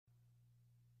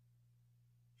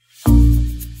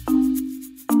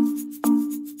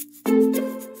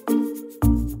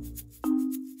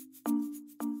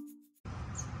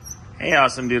Hey,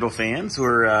 AwesomeDoodle fans,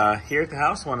 we're here at the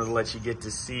house. Wanted to let you get to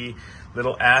see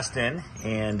little Aston,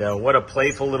 and what a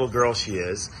playful little girl she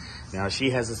is. Now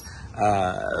she has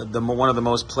one of the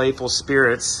most playful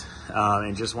spirits,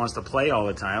 and just wants to play all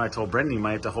the time. I told Brendan you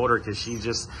might have to hold her because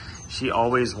she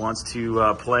always wants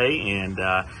to play, and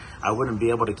I wouldn't be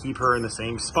able to keep her in the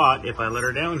same spot if I let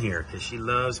her down here because she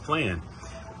loves playing.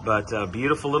 But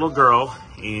beautiful little girl,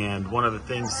 and one of the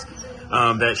things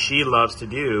that she loves to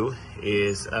do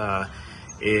is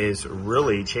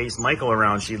really chase Michael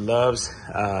around. She loves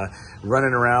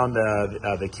running around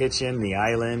the kitchen, the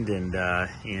island, and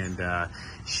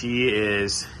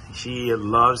she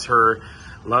loves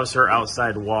her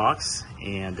outside walks.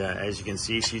 And as you can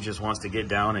see, she just wants to get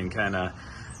down and kind of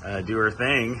do her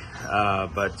thing.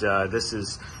 But this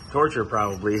is torture,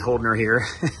 probably, holding her here.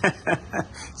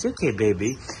 It's okay,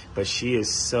 baby. But she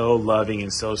is so loving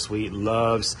and so sweet.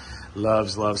 Loves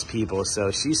people.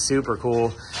 So she's super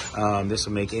cool. This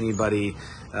will make anybody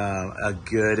a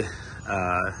good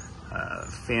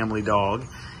family dog.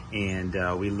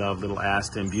 And we love little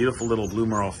Aston, beautiful little blue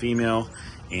merle female.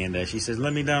 And she says,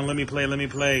 "Let me down, let me play, let me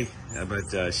play."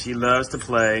 But she loves to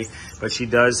play. But she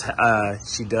does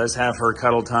have her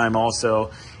cuddle time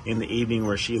also in the evening,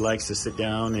 where she likes to sit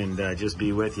down and just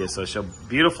be with you. So she's a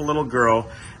beautiful little girl.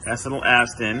 That's little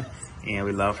Aston, and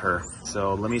we love her.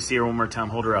 So let me see her one more time.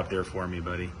 Hold her up there for me,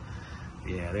 buddy.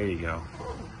 Yeah, there you go.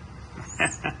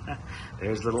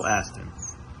 There's little Aston.